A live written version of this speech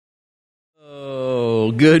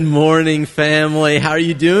Well, good morning, family. How are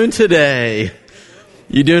you doing today?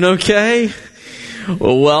 You doing okay?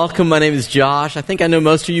 Well, welcome. My name is Josh. I think I know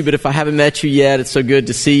most of you, but if I haven't met you yet, it's so good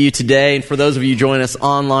to see you today. And for those of you joining us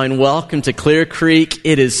online, welcome to Clear Creek.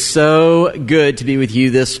 It is so good to be with you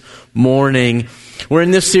this morning. We're in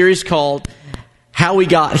this series called How We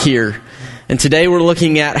Got Here. And today we're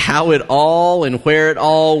looking at how it all and where it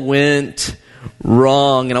all went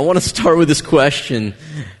wrong. And I want to start with this question.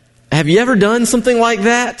 Have you ever done something like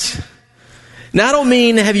that? Now, I don't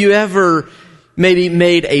mean have you ever maybe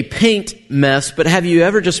made a paint mess, but have you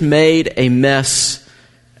ever just made a mess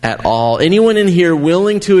at all? Anyone in here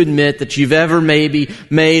willing to admit that you've ever maybe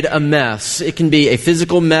made a mess? It can be a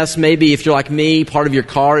physical mess. Maybe if you're like me, part of your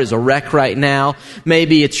car is a wreck right now.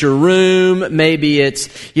 Maybe it's your room. Maybe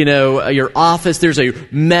it's, your office. There's a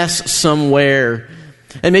mess somewhere.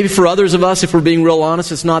 And maybe for others of us, if we're being real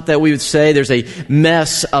honest, it's not that we would say there's a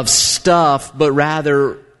mess of stuff, but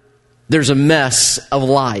rather there's a mess of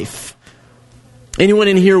life. Anyone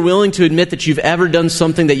in here willing to admit that you've ever done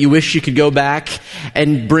something that you wish you could go back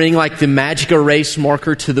and bring like the magic erase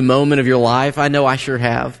marker to the moment of your life? I know I sure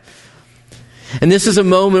have. And this is a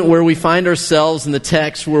moment where we find ourselves in the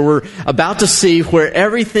text where we're about to see where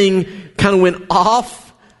everything kind of went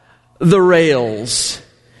off the rails.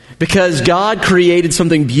 Because God created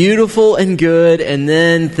something beautiful and good, and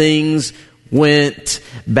then things went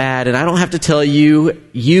bad. And I don't have to tell you,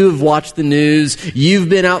 you've watched the news, you've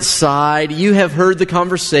been outside, you have heard the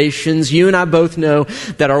conversations. You and I both know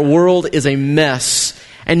that our world is a mess.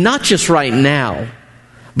 And not just right now,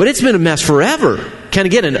 but it's been a mess forever. Can I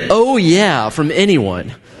get an oh yeah from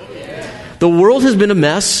anyone? Oh, yeah. The world has been a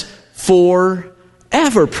mess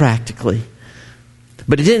forever, practically.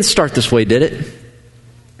 But it didn't start this way, did it?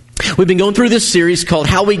 We've been going through this series called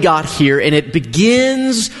How We Got Here, and it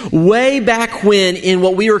begins way back when in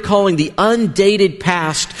what we were calling the undated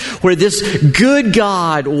past, where this good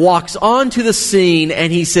God walks onto the scene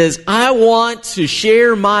and he says, I want to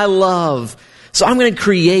share my love. So I'm going to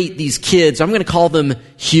create these kids. I'm going to call them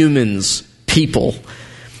humans, people.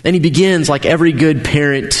 And he begins, like every good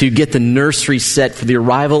parent, to get the nursery set for the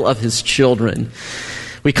arrival of his children.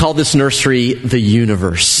 We call this nursery the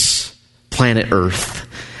universe, planet Earth.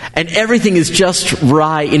 And everything is just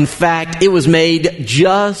right. In fact, it was made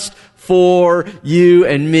just for you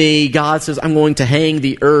and me. God says, I'm going to hang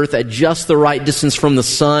the earth at just the right distance from the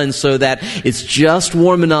sun so that it's just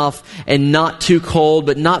warm enough and not too cold,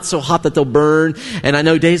 but not so hot that they'll burn. And I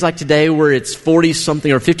know days like today where it's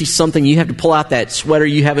 40-something or 50-something, you have to pull out that sweater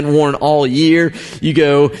you haven't worn all year. You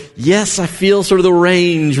go, yes, I feel sort of the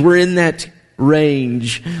range. We're in that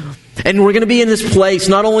range. And we're going to be in this place,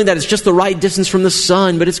 not only that it's just the right distance from the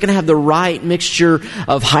sun, but it's going to have the right mixture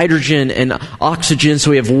of hydrogen and oxygen, so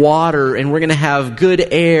we have water, and we're going to have good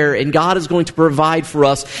air, and God is going to provide for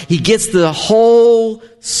us. He gets the whole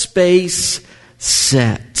space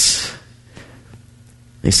set.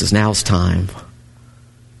 He says, now's time.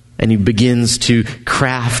 And he begins to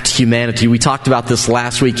craft humanity. We talked about this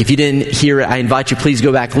last week. If you didn't hear it, I invite you, please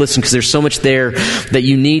go back and listen, because there's so much there that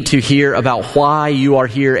you need to hear about why you are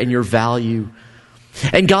here and your value.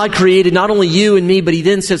 And God created not only you and me, but he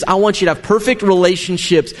then says, I want you to have perfect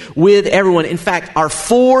relationships with everyone. In fact, our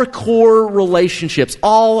 4 core relationships,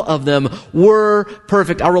 all of them were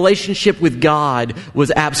perfect. Our relationship with God was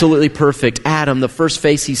absolutely perfect. Adam, the first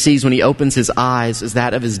face he sees when he opens his eyes is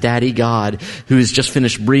that of his daddy God, who has just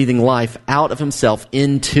finished breathing life out of himself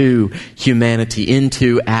into humanity,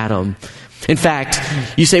 into Adam. In fact,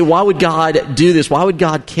 you say, why would God do this? Why would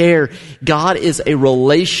God care? God is a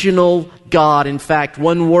relational God. In fact,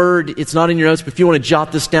 one word, it's not in your notes, but if you want to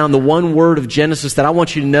jot this down, the one word of Genesis that I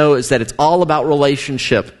want you to know is that it's all about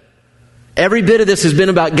relationship. Every bit of this has been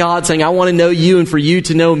about God saying, I want to know you and for you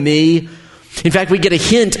to know me. In fact, we get a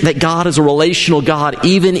hint that God is a relational God,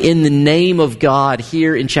 even in the name of God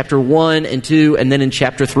here in chapter 1 and 2, and then in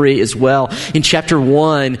chapter 3 as well. In chapter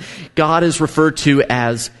 1, God is referred to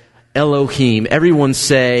as Elohim. Everyone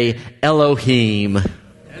say Elohim.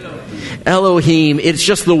 Elohim. Elohim. It's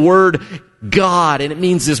just the word God, and it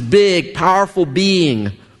means this big, powerful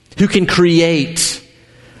being who can create.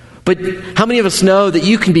 But how many of us know that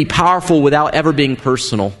you can be powerful without ever being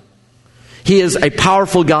personal? He is a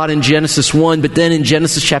powerful God in Genesis 1, but then in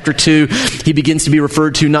Genesis chapter 2, he begins to be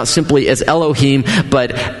referred to not simply as Elohim,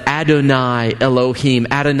 but Adonai Elohim.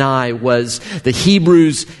 Adonai was the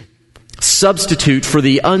Hebrews' substitute for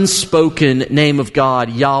the unspoken name of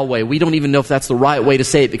God, Yahweh. We don't even know if that's the right way to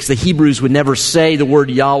say it, because the Hebrews would never say the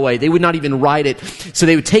word Yahweh. They would not even write it. So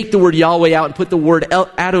they would take the word Yahweh out and put the word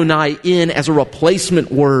Adonai in as a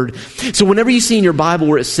replacement word. So whenever you see in your Bible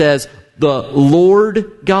where it says the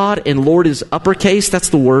Lord God, and Lord is uppercase, that's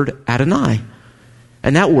the word Adonai.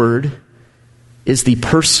 And that word is the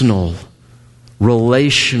personal,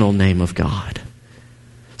 relational name of God.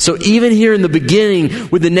 So even here in the beginning,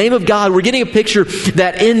 with the name of God, we're getting a picture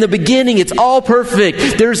that in the beginning, it's all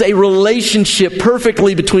perfect. There's a relationship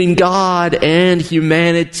perfectly between God and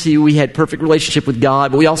humanity. We had perfect relationship with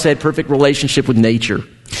God, but we also had perfect relationship with nature.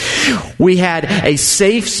 We had a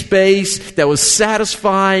safe space that was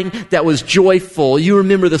satisfying, that was joyful. You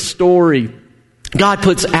remember the story. God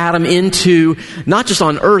puts Adam into, not just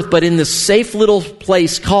on earth, but in this safe little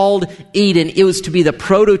place called Eden. It was to be the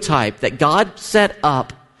prototype that God set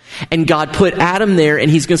up. And God put Adam there,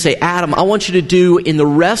 and he's going to say, Adam, I want you to do in the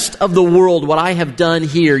rest of the world what I have done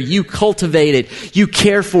here. You cultivate it. You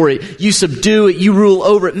care for it. You subdue it. You rule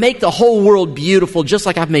over it. Make the whole world beautiful, just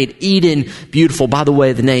like I've made Eden beautiful. By the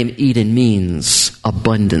way, the name Eden means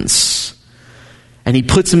abundance. And he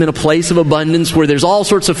puts him in a place of abundance where there's all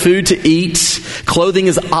sorts of food to eat. Clothing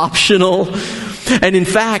is optional. And in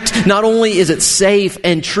fact, not only is it safe,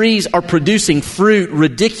 and trees are producing fruit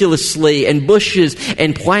ridiculously, and bushes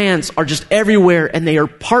and plants are just everywhere, and they are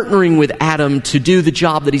partnering with Adam to do the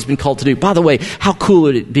job that he's been called to do. By the way, how cool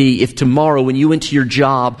would it be if tomorrow when you went to your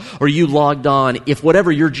job or you logged on, if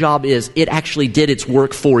whatever your job is, it actually did its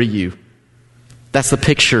work for you? That's the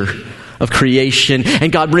picture of creation.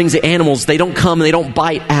 And God brings the animals. They don't come and they don't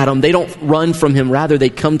bite Adam. They don't run from him. Rather,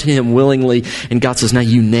 they come to him willingly. And God says, now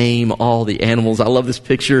you name all the animals. I love this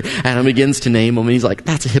picture. Adam begins to name them. And he's like,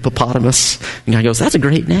 that's a hippopotamus. And God goes, that's a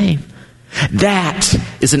great name. That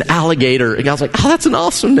is an alligator. And God's like, oh, that's an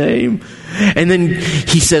awesome name. And then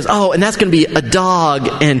he says, oh, and that's going to be a dog.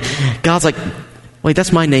 And God's like, wait,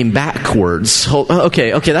 that's my name backwards.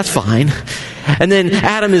 Okay, that's fine. And then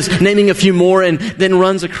Adam is naming a few more and then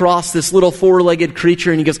runs across this little four-legged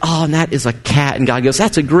creature and he goes, oh, and that is a cat. And God goes,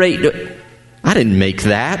 that's a great... I didn't make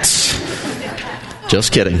that.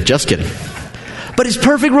 Just kidding. But his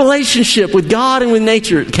perfect relationship with God and with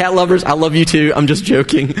nature. Cat lovers, I love you too. I'm just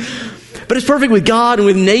joking. But it's perfect with God and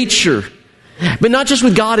with nature. But not just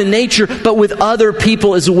with God and nature, but with other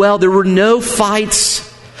people as well. There were no fights.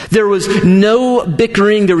 There was no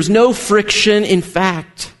bickering. There was no friction. In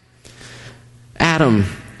fact, Adam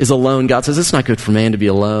is alone. God says, it's not good for man to be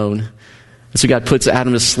alone. And so God puts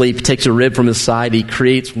Adam to sleep, takes a rib from his side, he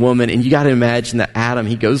creates woman. And you got to imagine that Adam,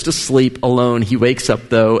 he goes to sleep alone. He wakes up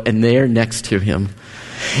though, and there next to him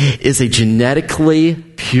is a genetically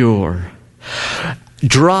pure,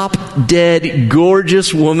 drop-dead,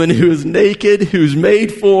 gorgeous woman who is naked, who's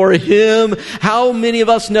made for him. How many of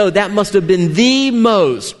us know that must have been the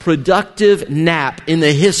most productive nap in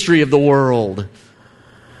the history of the world?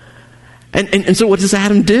 And so what does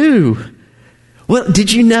Adam do? Well,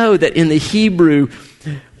 did you know that in the Hebrew,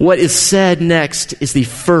 what is said next is the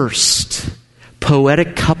first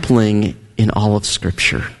poetic coupling in all of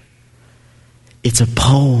Scripture? It's a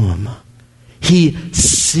poem. He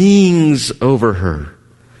sings over her.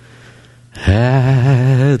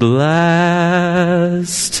 At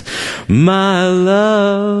last, my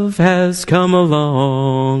love has come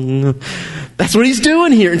along. That's what he's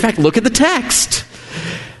doing here. In fact, look at the text.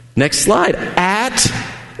 Next slide. At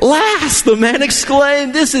last, the man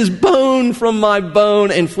exclaimed, this is bone from my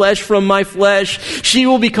bone and flesh from my flesh. She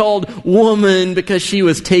will be called woman because she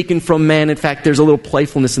was taken from man. In fact, there's a little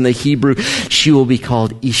playfulness in the Hebrew. She will be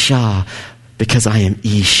called Isha because I am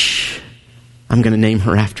Ish. I'm going to name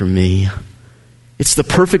her after me. It's the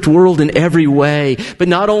perfect world in every way. But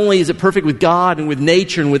not only is it perfect with God and with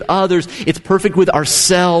nature and with others, it's perfect with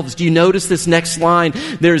ourselves. Do you notice this next line?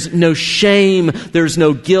 There's no shame. There's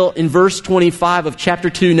no guilt. In verse 25 of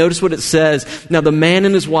chapter 2, notice what it says. Now the man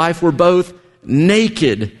and his wife were both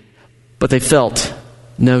naked, but they felt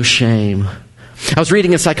no shame. I was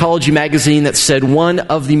reading a psychology magazine that said one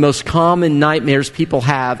of the most common nightmares people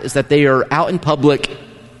have is that they are out in public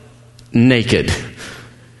naked.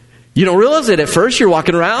 You don't realize it at first. You're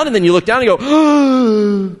walking around and then you look down and go,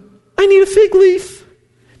 oh, I need a fig leaf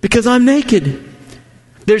because I'm naked.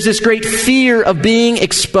 There's this great fear of being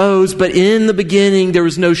exposed, but in the beginning there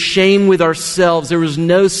was no shame with ourselves. There was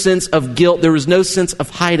no sense of guilt. There was no sense of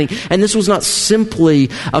hiding. And this was not simply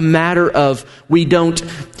a matter of we don't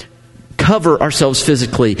cover ourselves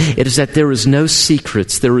physically. It is that there was no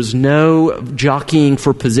secrets. There was no jockeying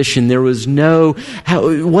for position. There was no...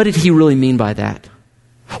 what did he really mean by that?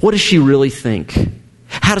 What does she really think?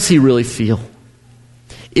 How does he really feel?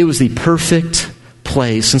 It was the perfect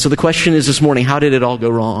place. And so the question is this morning, how did it all go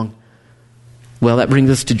wrong? Well, that brings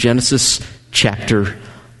us to Genesis chapter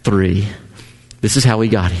 3. This is how we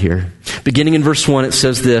got here. Beginning in verse 1, it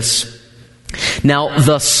says this. Now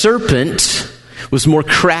the serpent was more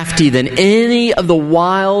crafty than any of the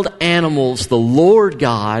wild animals the Lord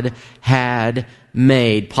God had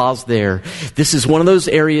made. Pause there. This is one of those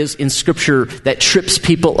areas in Scripture that trips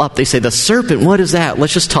people up. They say, the serpent, what is that?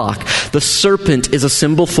 Let's just talk. The serpent is a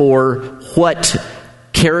symbol for what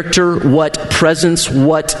character, what presence,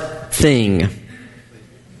 what thing?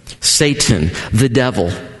 Satan, the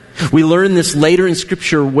devil. We learn this later in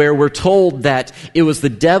Scripture where we're told that it was the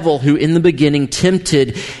devil who in the beginning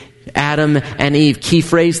tempted Adam and Eve. Key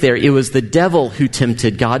phrase there. It was the devil who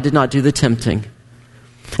tempted. God did not do the tempting.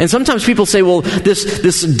 And sometimes people say, well,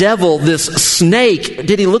 this devil, this snake,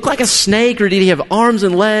 did he look like a snake, or did he have arms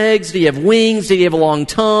and legs? Did he have wings? Did he have a long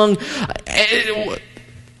tongue?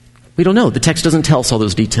 We don't know. The text doesn't tell us all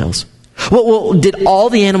those details. Well, did all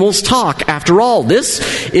the animals talk? After all, this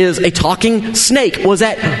is a talking snake. Was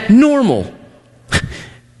that normal?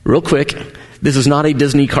 Real quick, this is not a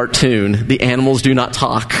Disney cartoon. The animals do not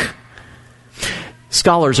talk.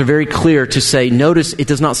 Scholars are very clear to say, notice it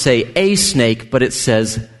does not say a snake, but it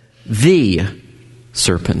says the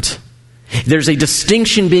serpent. There's a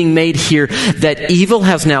distinction being made here that evil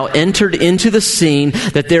has now entered into the scene,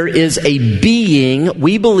 that there is a being.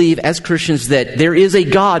 We believe as Christians that there is a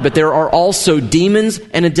God, but there are also demons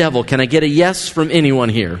and a devil. Can I get a yes from anyone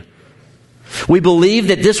here? We believe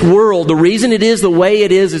that this world, the reason it is the way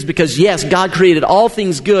it is because, yes, God created all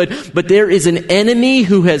things good, but there is an enemy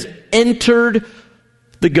who has entered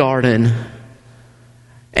the garden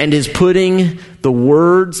and is putting the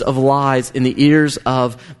words of lies in the ears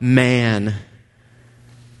of man.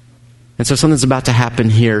 And so something's about to happen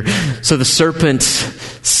here. So the serpent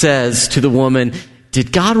says to the woman,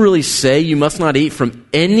 did God really say you must not eat from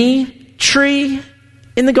any tree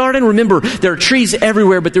in the garden? Remember, there are trees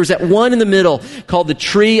everywhere, but there's that one in the middle called the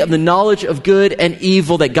tree of the knowledge of good and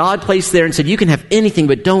evil that God placed there and said, you can have anything,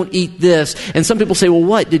 but don't eat this. And some people say, well,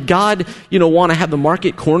 what? Did God, want to have the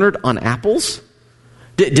market cornered on apples?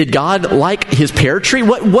 Did God like his pear tree?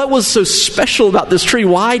 What was so special about this tree?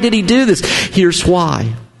 Why did he do this? Here's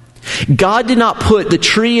why. God did not put the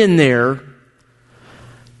tree in there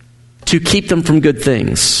to keep them from good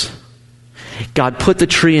things. God put the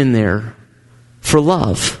tree in there for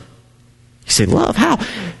love. You say, love? How?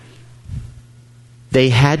 They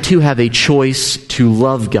had to have a choice to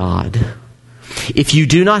love God. If you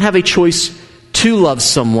do not have a choice to love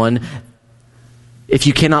someone, if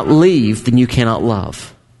you cannot leave, then you cannot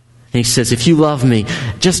love. And he says, if you love me,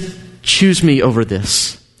 just choose me over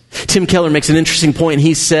this. Tim Keller makes an interesting point.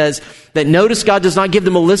 He says that notice God does not give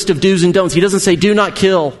them a list of do's and don'ts. He doesn't say, do not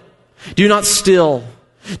kill, do not steal,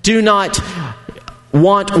 do not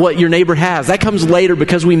want what your neighbor has. That comes later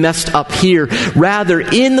because we messed up here. Rather,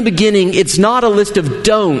 in the beginning, it's not a list of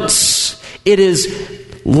don'ts. It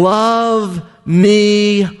is love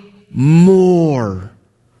me more.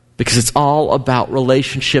 Because it's all about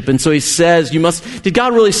relationship. And so he says, did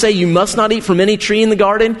God really say you must not eat from any tree in the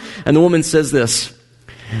garden? And the woman says this,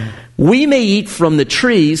 we may eat from the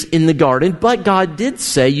trees in the garden, but God did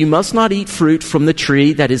say you must not eat fruit from the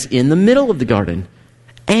tree that is in the middle of the garden.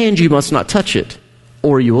 And you must not touch it,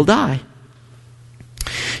 or you will die.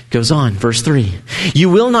 Goes on, verse 3.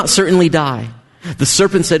 You will not certainly die. The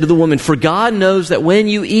serpent said to the woman, for God knows that when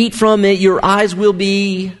you eat from it, your eyes will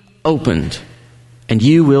be opened. And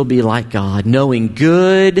you will be like God, knowing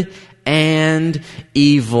good and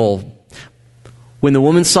evil. When the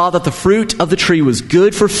woman saw that the fruit of the tree was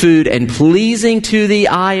good for food and pleasing to the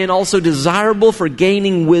eye and also desirable for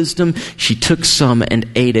gaining wisdom, she took some and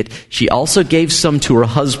ate it. She also gave some to her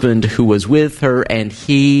husband who was with her, and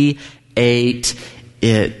he ate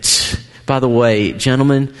it. By the way,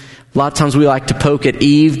 gentlemen, a lot of times we like to poke at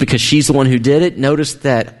Eve because she's the one who did it. Notice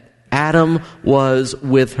that Adam was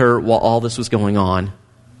with her while all this was going on.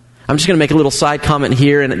 I'm just going to make a little side comment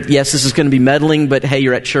here, and yes, this is going to be meddling, but hey,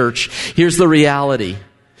 you're at church. Here's the reality.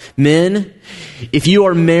 Men, if you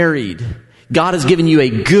are married, God has given you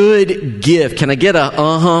a good gift. Can I get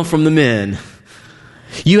a from the men?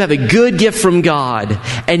 You have a good gift from God.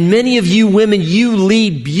 And many of you women, you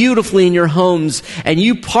lead beautifully in your homes and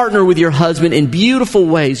you partner with your husband in beautiful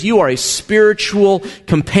ways. You are a spiritual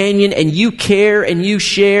companion and you care and you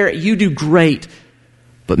share. You do great.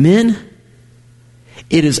 But men,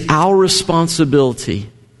 it is our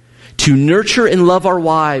responsibility to nurture and love our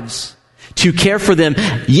wives, to care for them.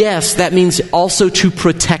 Yes, that means also to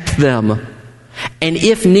protect them. And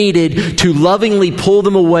if needed, to lovingly pull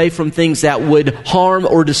them away from things that would harm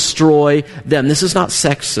or destroy them. This is not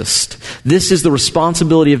sexist. This is the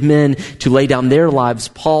responsibility of men to lay down their lives.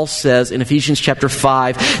 Paul says in Ephesians chapter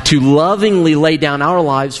 5, to lovingly lay down our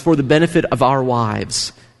lives for the benefit of our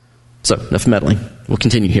wives. So, enough meddling. We'll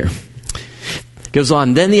continue here. Goes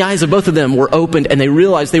on, then the eyes of both of them were opened and they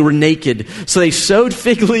realized they were naked. So they sewed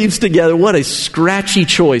fig leaves together. What a scratchy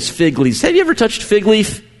choice, fig leaves. Have you ever touched a fig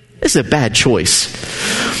leaf? This is a bad choice.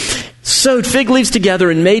 Sewed fig leaves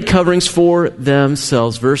together and made coverings for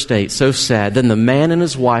themselves. Verse 8, so sad. Then the man and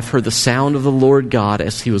his wife heard the sound of the Lord God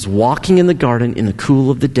as he was walking in the garden in the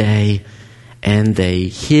cool of the day, and they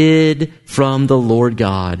hid from the Lord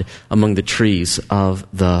God among the trees of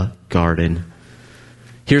the garden.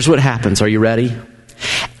 Here's what happens. Are you ready?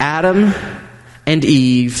 Adam and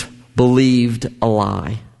Eve believed a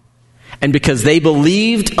lie. And because they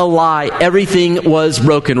believed a lie, everything was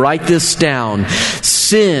broken. Write this down.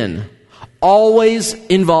 Sin always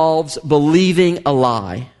involves believing a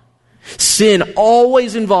lie. Sin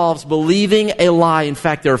always involves believing a lie. In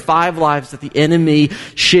fact, there are 5 lies that the enemy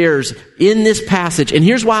shares in this passage. And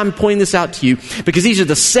here's why I'm pointing this out to you. Because these are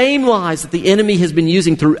the same lies that the enemy has been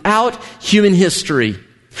using throughout human history.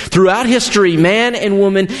 Throughout history, man and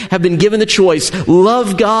woman have been given the choice,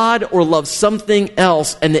 love God or love something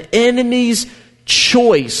else. And the enemy's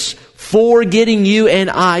choice for getting you and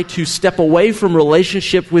I to step away from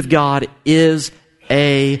relationship with God is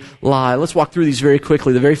a lie. Let's walk through these very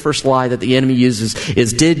quickly. The very first lie that the enemy uses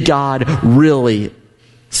is, did God really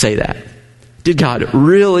say that? Did God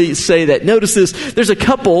really say that? Notice this. There's a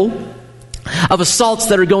couple of assaults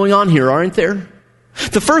that are going on here, aren't there?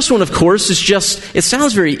 The first one, of course, is just, it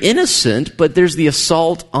sounds very innocent, but there's the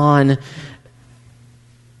assault on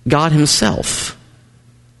God himself.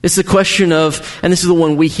 It's the question of, and this is the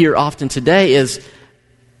one we hear often today, is,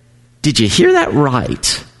 did you hear that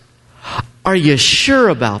right? Are you sure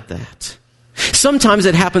about that? Sometimes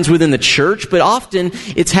it happens within the church, but often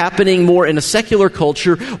it's happening more in a secular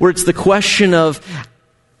culture where it's the question of,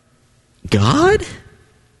 God?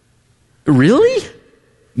 Really?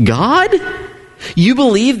 God? You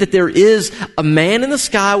believe that there is a man in the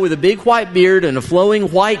sky with a big white beard and a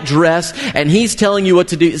flowing white dress, and he's telling you what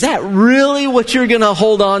to do. Is that really what you're going to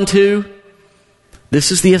hold on to?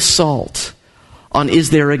 This is the assault on, is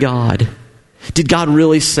there a God? Did God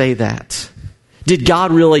really say that? Did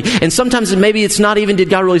God really? And sometimes maybe it's not even did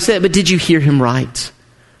God really say it, but did you hear him right?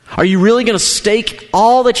 Are you really going to stake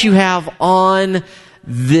all that you have on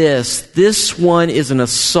this? This one is an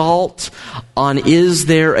assault on, is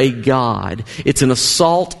there a God? It's an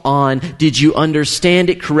assault on, did you understand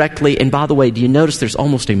it correctly? And by the way, do you notice there's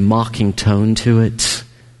almost a mocking tone to it?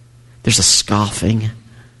 There's a scoffing.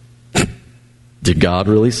 Did God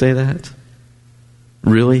really say that?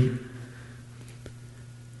 Really?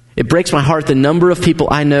 It breaks my heart the number of people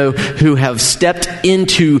I know who have stepped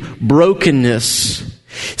into brokenness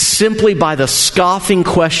simply by the scoffing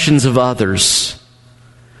questions of others.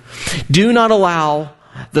 Do not allow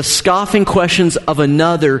the scoffing questions of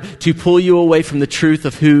another to pull you away from the truth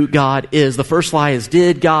of who God is. The first lie is,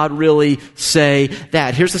 did God really say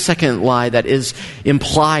that? Here's the second lie that is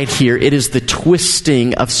implied here. It is the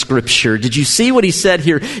twisting of Scripture. Did you see what he said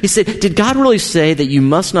here? He said, did God really say that you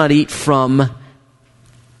must not eat from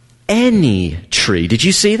any tree? Did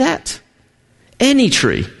you see that? Any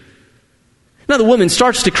tree. Now the woman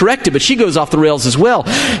starts to correct it, but she goes off the rails as well.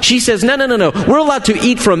 She says, no. We're allowed to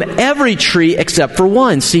eat from every tree except for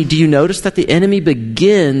one. See, do you notice that the enemy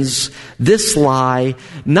begins this lie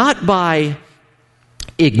not by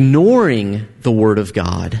ignoring the Word of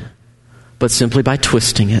God, but simply by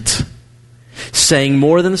twisting it. Saying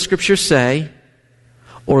more than the Scriptures say,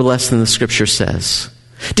 or less than the Scripture says.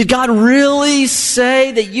 Did God really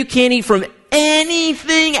say that you can't eat from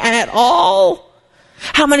anything at all?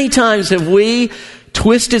 How many times have we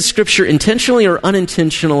twisted Scripture intentionally or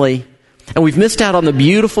unintentionally, and we've missed out on the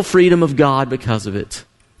beautiful freedom of God because of it?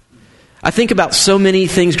 I think about so many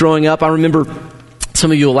things growing up. I remember,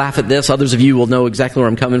 some of you will laugh at this, others of you will know exactly where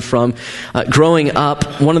I'm coming from. Growing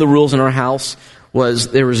up, one of the rules in our house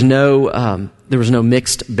was there was no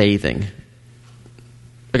mixed bathing.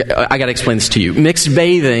 Okay, I got to explain this to you. Mixed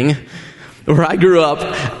bathing, where I grew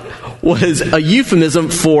up, was a euphemism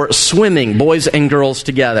for swimming, boys and girls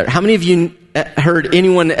together. How many of you heard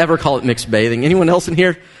anyone ever call it mixed bathing? Anyone else in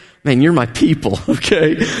here? Man, you're my people,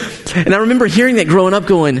 okay? And I remember hearing that growing up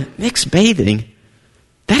going, mixed bathing?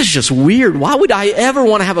 That is just weird. Why would I ever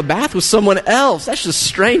want to have a bath with someone else? That's just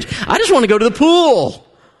strange. I just want to go to the pool.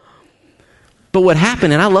 But what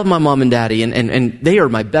happened, and I love my mom and daddy, and they are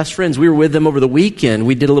my best friends. We were with them over the weekend.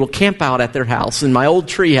 We did a little camp out at their house in my old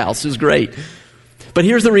tree house. It was great. But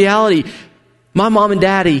here's the reality. My mom and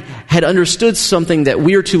daddy had understood something, that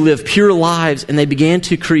we are to live pure lives, and they began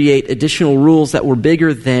to create additional rules that were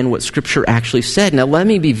bigger than what Scripture actually said. Now, let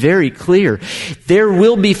me be very clear. There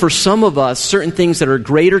will be, for some of us, certain things that are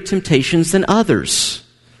greater temptations than others.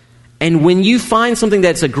 And when you find something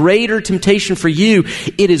that's a greater temptation for you,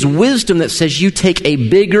 it is wisdom that says you take a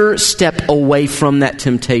bigger step away from that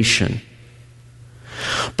temptation.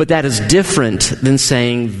 But that is different than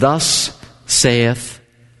saying, "Thus saith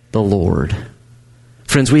the Lord."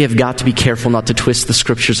 Friends, we have got to be careful not to twist the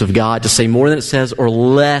scriptures of God to say more than it says or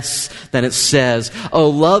less than it says. Oh,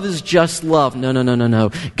 love is just love. No.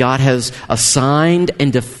 God has assigned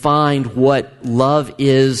and defined what love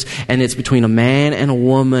is, and it's between a man and a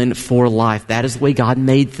woman for life. That is the way God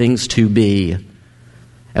made things to be.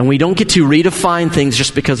 And we don't get to redefine things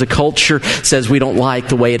just because a culture says we don't like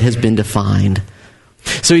the way it has been defined.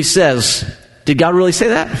 So he says, did God really say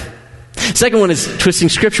that? Second one is twisting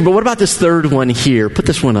scripture, but what about this third one here? Put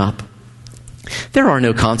this one up. There are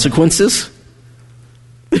no consequences.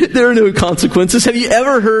 There are no consequences. Have you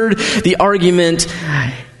ever heard the argument,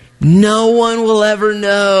 no one will ever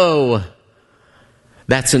know?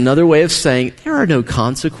 That's another way of saying there are no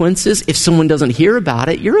consequences. If someone doesn't hear about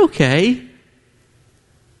it, you're okay.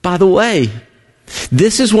 By the way,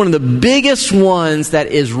 this is one of the biggest ones that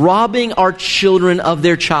is robbing our children of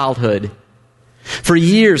their childhood. For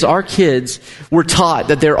years, our kids were taught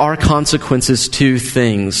that there are consequences to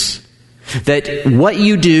things, that what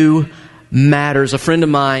you do matters. A friend of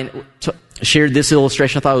mine shared this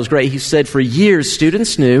illustration. I thought it was great. He said for years,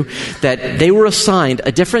 students knew that they were assigned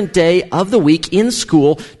a different day of the week in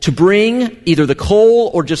school to bring either the coal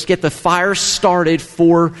or just get the fire started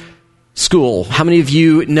for school. How many of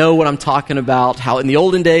you know what I'm talking about? How in the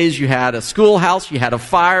olden days you had a schoolhouse, you had a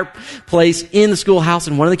fireplace in the schoolhouse,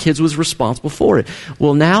 and one of the kids was responsible for it.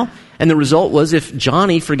 Well, now, and the result was if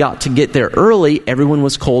Johnny forgot to get there early, everyone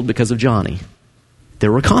was cold because of Johnny.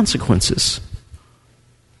 There were consequences.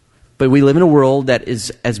 But we live in a world that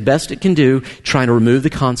is, as best it can do, trying to remove the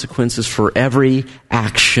consequences for every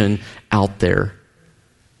action out there.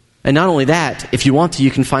 And not only that, if you want to,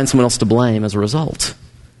 you can find someone else to blame as a result.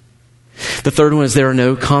 The third one is there are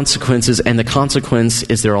no consequences, and the consequence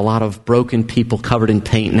is there are a lot of broken people covered in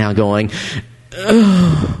paint now going,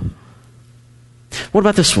 ugh. What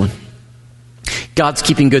about this one? God's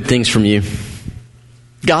keeping good things from you.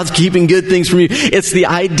 God's keeping good things from you. It's the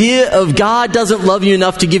idea of God doesn't love you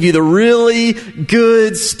enough to give you the really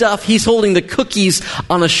good stuff. He's holding the cookies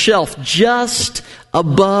on a shelf just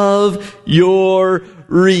above your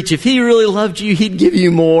reach. If He really loved you, He'd give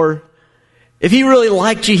you more. If He really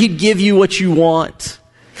liked you, He'd give you what you want.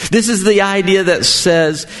 This is the idea that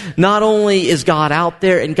says not only is God out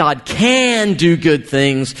there and God can do good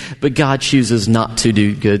things, but God chooses not to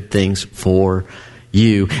do good things for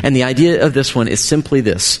you. And the idea of this one is simply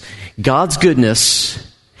this. God's goodness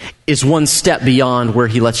is one step beyond where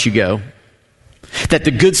He lets you go. That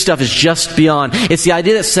the good stuff is just beyond. It's the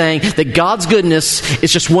idea that's saying that God's goodness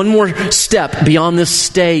is just one more step beyond this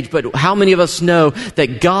stage. But how many of us know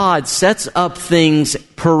that God sets up things,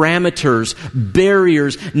 parameters,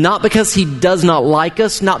 barriers, not because He does not like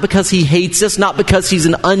us, not because He hates us, not because He's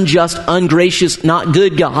an unjust, ungracious, not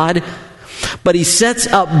good God, but He sets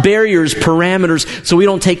up barriers, parameters, so we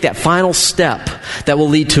don't take that final step that will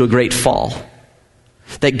lead to a great fall.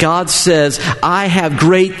 That God says, I have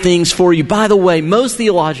great things for you. By the way, most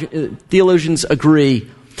theologians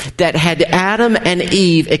agree that had Adam and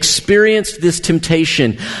Eve experienced this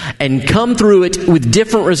temptation and come through it with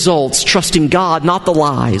different results, trusting God, not the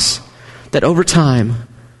lies, that over time,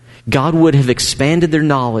 God would have expanded their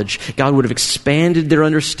knowledge. God would have expanded their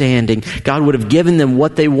understanding. God would have given them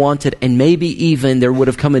what they wanted. And maybe even there would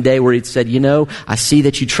have come a day where He'd said, I see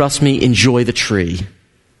that you trust me. Enjoy the tree.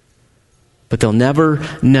 But they'll never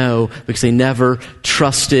know because they never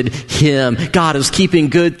trusted Him. God is keeping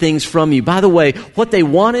good things from you. By the way, what they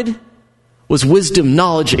wanted was wisdom,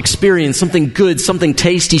 knowledge, experience, something good, something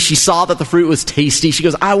tasty. She saw that the fruit was tasty. She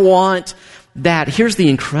goes, I want that. Here's the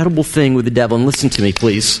incredible thing with the devil, and listen to me,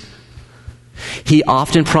 please. He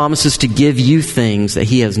often promises to give you things that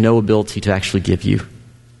he has no ability to actually give you.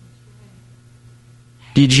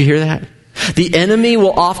 Did you hear that? The enemy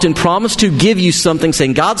will often promise to give you something,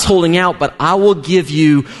 saying, God's holding out, but I will give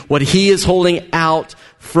you what He is holding out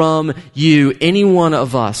from you. Any one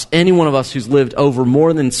of us who's lived over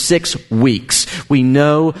more than 6 weeks, we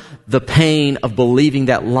know the pain of believing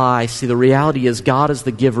that lie. See, the reality is God is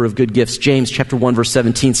the giver of good gifts. James chapter 1 verse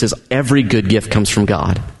 17 says, every good gift comes from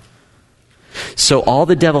God. So all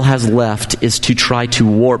the devil has left is to try to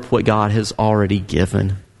warp what God has already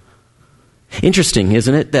given. Interesting,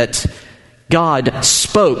 isn't it, that God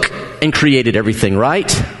spoke and created everything,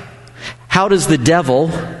 right? How does the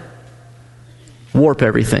devil warp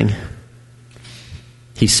everything?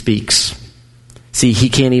 He speaks. See, he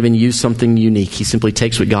can't even use something unique. He simply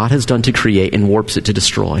takes what God has done to create and warps it to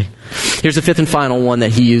destroy. Here's the fifth and final one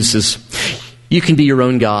that he uses. You can be your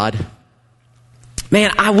own God.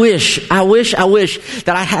 Man, I wish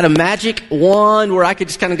that I had a magic wand where I could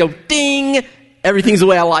just kind of go, ding, everything's the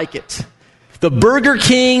way I like it. The Burger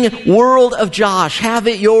King world of Josh. Have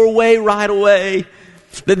it your way right away.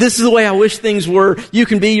 That this is the way I wish things were. You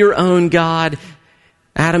can be your own God.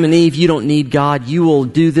 Adam and Eve, you don't need God. You will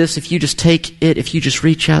do this if you just take it. If you just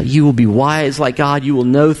reach out, you will be wise like God. You will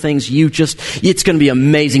know things. It's going to be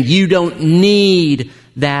amazing. You don't need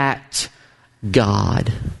that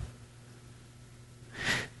God.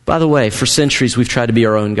 By the way, for centuries we've tried to be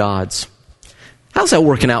our own gods. How's that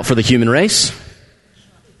working out for the human race?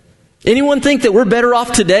 Anyone think that we're better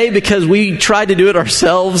off today because we tried to do it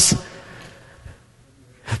ourselves?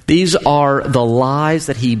 These are the lies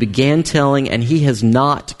that he began telling, and he has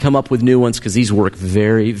not come up with new ones because these work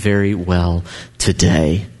very, very well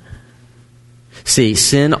today. See,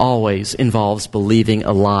 sin always involves believing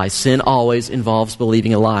a lie. Sin always involves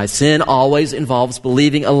believing a lie. Sin always involves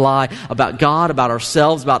believing a lie about God, about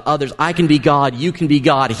ourselves, about others. I can be God. You can be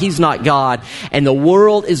God. He's not God. And the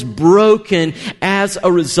world is broken as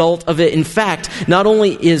a result of it. In fact, not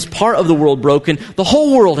only is part of the world broken, the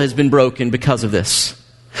whole world has been broken because of this.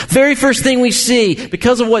 Very first thing we see,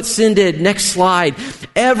 because of what sin did, next slide,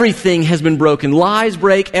 everything has been broken. Lies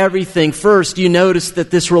break everything. First, you notice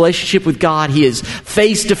that this relationship with God, he is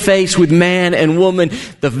face to face with man and woman.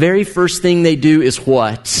 The very first thing they do is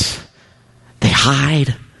what? They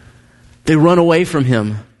hide. They run away from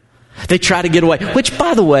him. They try to get away, which,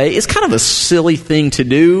 by the way, is kind of a silly thing to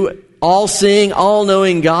do. All-seeing,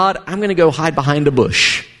 all-knowing God, I'm going to go hide behind a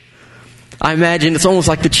bush. I imagine it's almost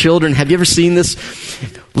like the children. Have you ever seen this?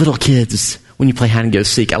 Little kids, when you play hide and go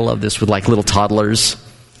seek, I love this with like little toddlers.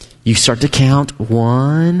 You start to count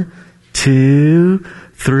 1, 2,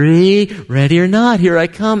 3, ready or not, here I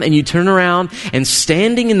come. And you turn around, and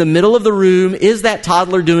standing in the middle of the room is that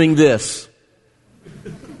toddler doing this.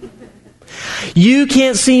 You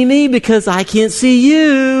can't see me because I can't see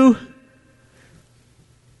you.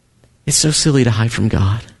 It's so silly to hide from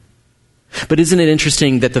God. But isn't it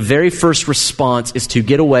interesting that the very first response is to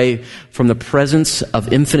get away from the presence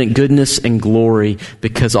of infinite goodness and glory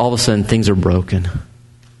because all of a sudden things are broken?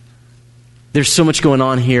 There's so much going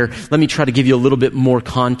on here. Let me try to give you a little bit more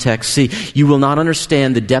context. See, you will not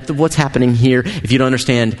understand the depth of what's happening here if you don't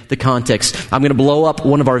understand the context. I'm going to blow up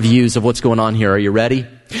one of our views of what's going on here. Are you ready?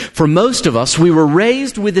 For most of us, we were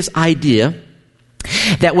raised with this idea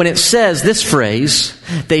that when it says this phrase,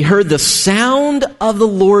 they heard the sound of the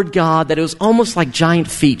Lord God, that it was almost like giant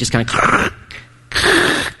feet just kind of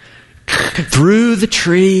through the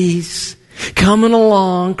trees, coming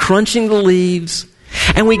along, crunching the leaves.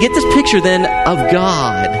 And we get this picture then of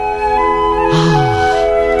God,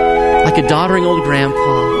 like a doddering old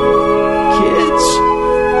grandpa.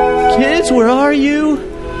 Kids, where are you?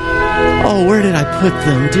 Oh, where did I put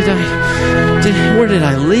them? Where did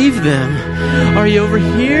I leave them? Are you over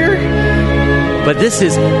here? But this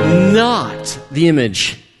is not the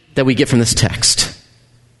image that we get from this text.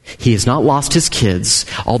 He has not lost his kids.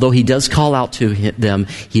 Although he does call out to them,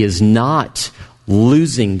 he is not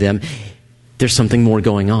losing them. There's something more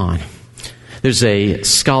going on. There's a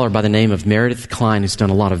scholar by the name of Meredith Kline who's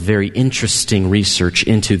done a lot of very interesting research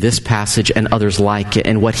into this passage and others like it.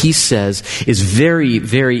 And what he says is very,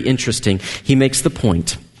 very interesting. He makes the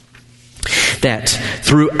point that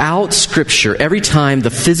throughout Scripture, every time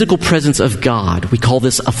the physical presence of God, we call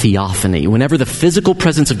this a theophany, whenever the physical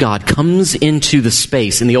presence of God comes into the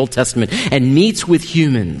space in the Old Testament and meets with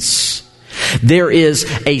humans, there is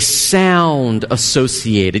a sound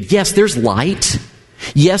associated. Yes, there's light.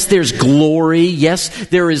 Yes, there's glory. Yes,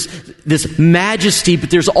 there is this majesty, but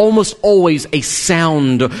there's almost always a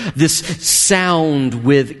sound, this sound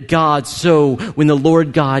with God. So when the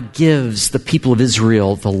Lord God gives the people of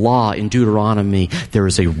Israel the law in Deuteronomy, there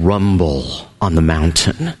is a rumble on the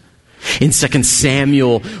mountain. In 2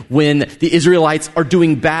 Samuel, when the Israelites are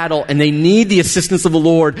doing battle and they need the assistance of the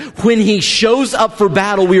Lord, when he shows up for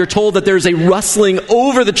battle, we are told that there's a rustling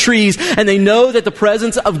over the trees and they know that the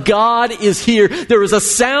presence of God is here. There is a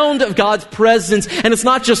sound of God's presence, and it's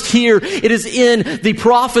not just here. It is in the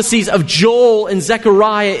prophecies of Joel and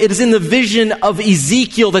Zechariah. It is in the vision of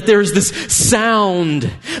Ezekiel that there is this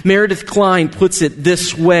sound. Meredith Kline puts it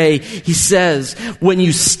this way. He says, when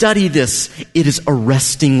you study this, it is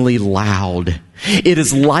arrestingly loud. It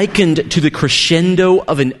is likened to the crescendo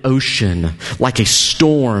of an ocean, like a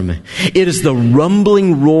storm. It is the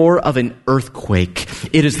rumbling roar of an earthquake.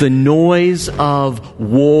 It is the noise of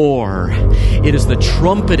war. It is the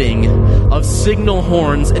trumpeting of signal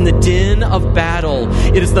horns and the din of battle.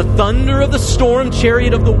 It is the thunder of the storm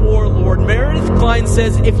chariot of the warlord. Meredith Kline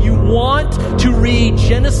says, if you want to read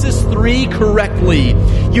Genesis 3 correctly,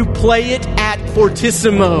 you play it at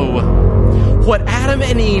fortissimo. What Adam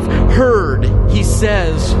and Eve heard, he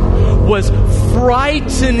says, was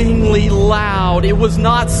frighteningly loud. It was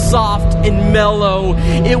not soft and mellow.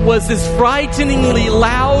 It was this frighteningly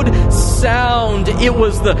loud sound. It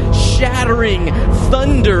was the shattering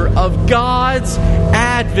thunder of God's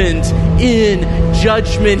advent in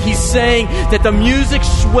judgment. He's saying that the music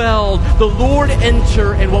swelled, the Lord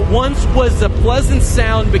entered, and what once was a pleasant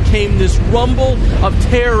sound became this rumble of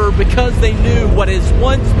terror because they knew what has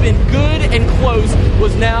once been good and close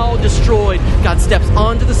was now destroyed. God steps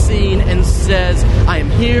onto the scene and says, I am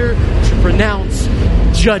here to pronounce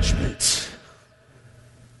judgment.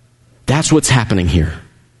 That's what's happening here.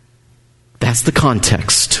 That's the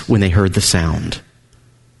context when they heard the sound.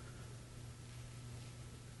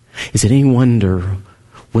 Is it any wonder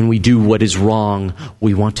when we do what is wrong,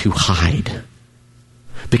 we want to hide?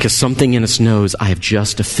 Because something in us knows, I have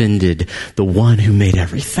just offended the one who made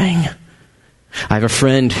everything. I have a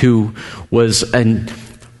friend who was a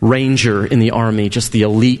ranger in the army, just the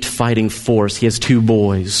elite fighting force. He has 2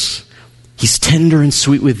 boys. He's tender and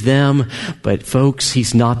sweet with them, but folks,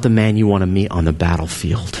 he's not the man you want to meet on the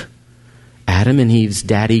battlefield. Adam and Eve's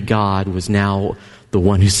daddy God was now the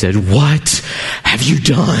one who said, what have you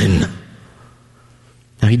done?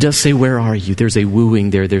 Now he does say, where are you? There's a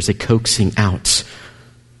wooing there. There's a coaxing out.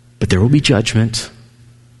 But there will be judgment.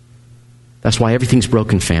 That's why everything's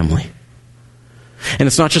broken, family. And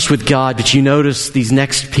it's not just with God, but you notice these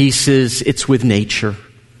next pieces, it's with nature.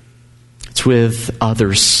 It's with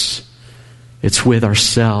others. It's with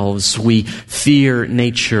ourselves. We fear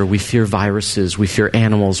nature. We fear viruses. We fear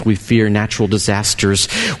animals. We fear natural disasters.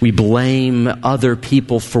 We blame other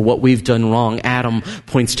people for what we've done wrong. Adam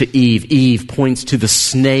points to Eve. Eve points to the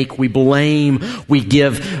snake. We blame. We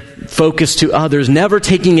give focus to others, never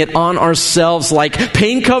taking it on ourselves like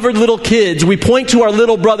pain-covered little kids. We point to our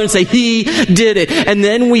little brother and say, he did it. And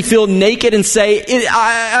then we feel naked and say,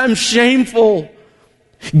 I'm shameful.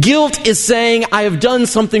 Guilt is saying, I have done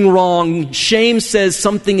something wrong. Shame says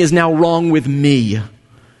something is now wrong with me.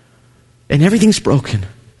 And everything's broken.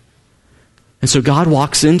 And so God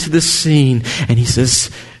walks into this scene and he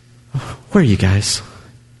says, where are you guys?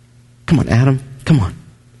 Come on, Adam, come on.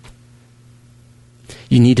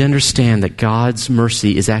 You need to understand that God's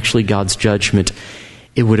mercy is actually God's judgment.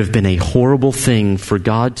 It would have been a horrible thing for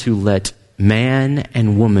God to let man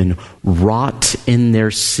and woman rot in their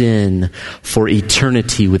sin for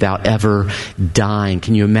eternity without ever dying.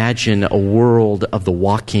 Can you imagine a world of the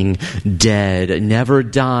walking dead, never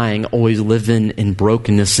dying, always living in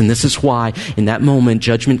brokenness? And this is why in that moment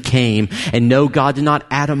judgment came. And no, God did not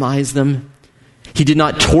atomize them. He did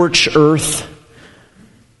not torch earth.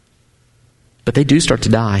 But they do start to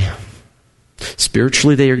die.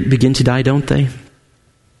 Spiritually they begin to die, don't they?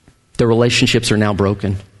 Their relationships are now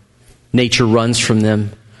broken. Nature runs from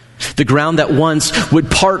them. The ground that once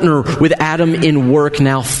would partner with Adam in work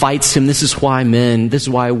now fights him. This is why men, this is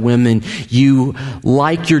why women, you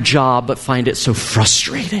like your job but find it so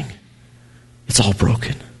frustrating. It's all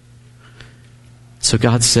broken. So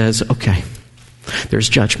God says, okay, there's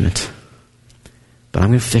judgment, but I'm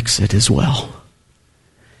going to fix it as well.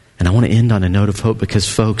 And I want to end on a note of hope because,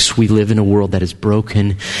 folks, we live in a world that is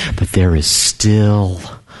broken, but there is still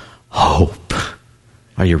hope.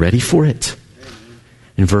 Are you ready for it?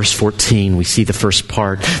 In verse 14, we see the first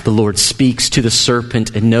part. The Lord speaks to the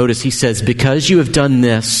serpent, and notice he says, because you have done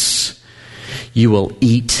this, you will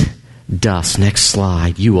eat dust. Next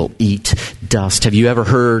slide. You will eat dust. Have you ever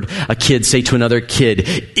heard a kid say to another kid,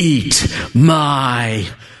 eat my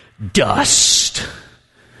dust?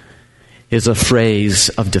 Is a phrase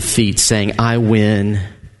of defeat saying, I win,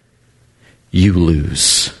 you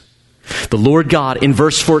lose. The Lord God in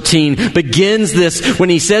verse 14 begins this when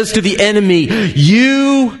he says to the enemy,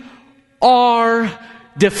 you are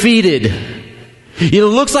defeated. It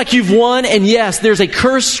looks like you've won, and yes, there's a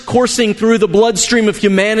curse coursing through the bloodstream of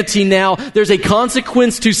humanity now. There's a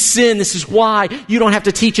consequence to sin. This is why you don't have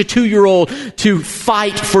to teach a 2-year-old to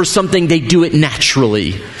fight for something. They do it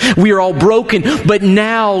naturally. We are all broken, but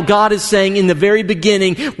now God is saying in the very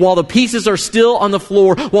beginning, while the pieces are still on the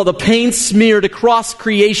floor, while the paint smeared across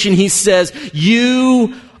creation, he says,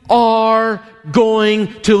 you are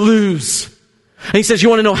going to lose. And he says, you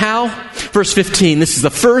want to know how? Verse 15, this is the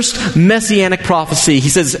first messianic prophecy. He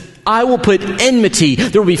says, I will put enmity.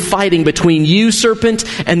 There will be fighting between you, serpent,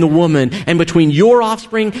 and the woman, and between your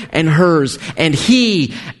offspring and hers. And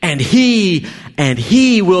he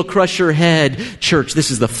will crush your head. Church, this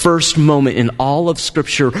is the first moment in all of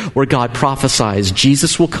Scripture where God prophesies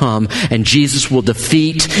Jesus will come and Jesus will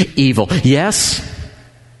defeat evil. Yes,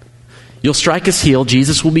 you'll strike his heel.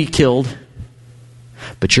 Jesus will be killed.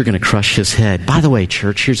 But you're going to crush his head. By the way,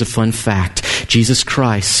 church, here's a fun fact. Jesus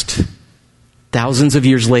Christ, thousands of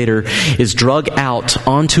years later, is drug out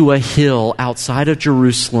onto a hill outside of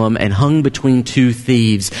Jerusalem and hung between two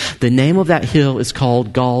thieves. The name of that hill is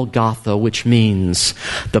called Golgotha, which means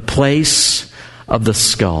the place of the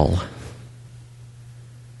skull.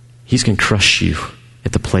 He's going to crush you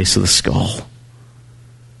at the place of the skull.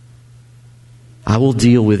 I will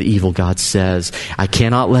deal with evil, God says. I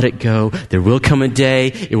cannot let it go. There will come a day.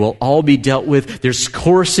 It will all be dealt with. There's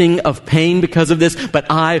coursing of pain because of this, but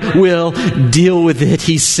I will deal with it,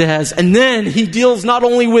 he says. And then he deals not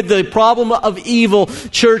only with the problem of evil,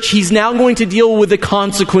 church, he's now going to deal with the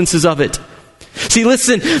consequences of it. See,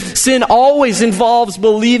 listen, sin always involves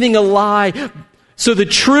believing a lie. So the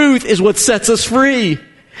truth is what sets us free.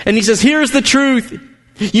 And he says, here's the truth.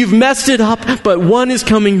 You've messed it up, but one is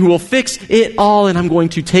coming who will fix it all, and I'm going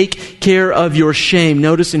to take care of your shame.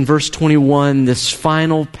 Notice in verse 21, this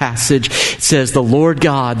final passage, it says, the Lord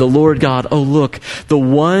God, oh look, the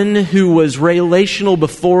one who was relational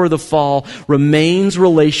before the fall remains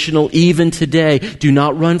relational even today. Do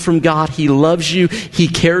not run from God. He loves you. He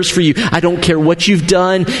cares for you. I don't care what you've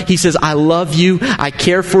done. He says, I love you. I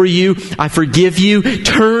care for you. I forgive you.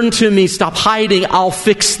 Turn to me. Stop hiding. I'll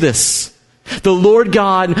fix this. The Lord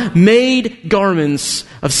God made garments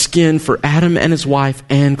of skin for Adam and his wife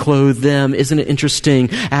and clothed them. Isn't it interesting?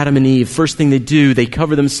 Adam and Eve, first thing they do, they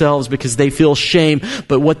cover themselves because they feel shame.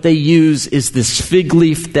 But what they use is this fig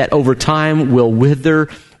leaf that over time will wither,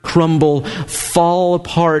 crumble, fall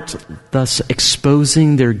apart, thus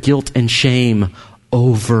exposing their guilt and shame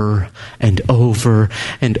over and over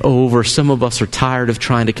and over. Some of us are tired of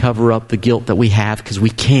trying to cover up the guilt that we have because we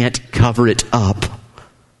can't cover it up.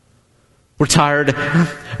 We're tired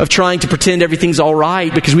of trying to pretend everything's all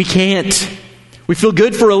right because we can't. We feel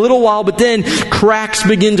good for a little while, but then cracks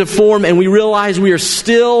begin to form and we realize we are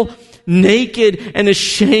still naked and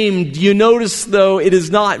ashamed. You notice, though, it is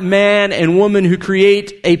not man and woman who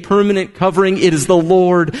create a permanent covering. It is the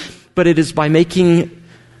Lord, but it is by making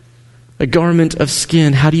a garment of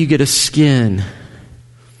skin. How do you get a skin?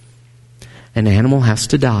 An animal has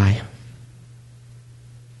to die.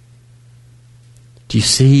 Do you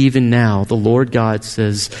see, even now, the Lord God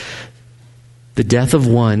says, the death of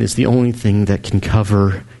one is the only thing that can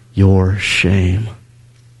cover your shame.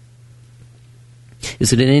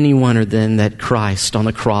 Is it any wonder then that Christ on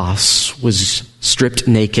the cross was stripped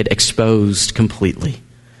naked, exposed completely?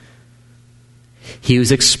 He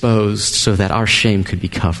was exposed so that our shame could be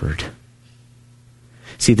covered.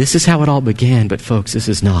 See, this is how it all began, but folks, this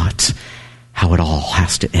is not how it all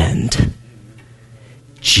has to end.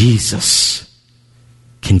 Jesus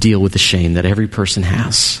can deal with the shame that every person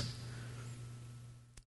has.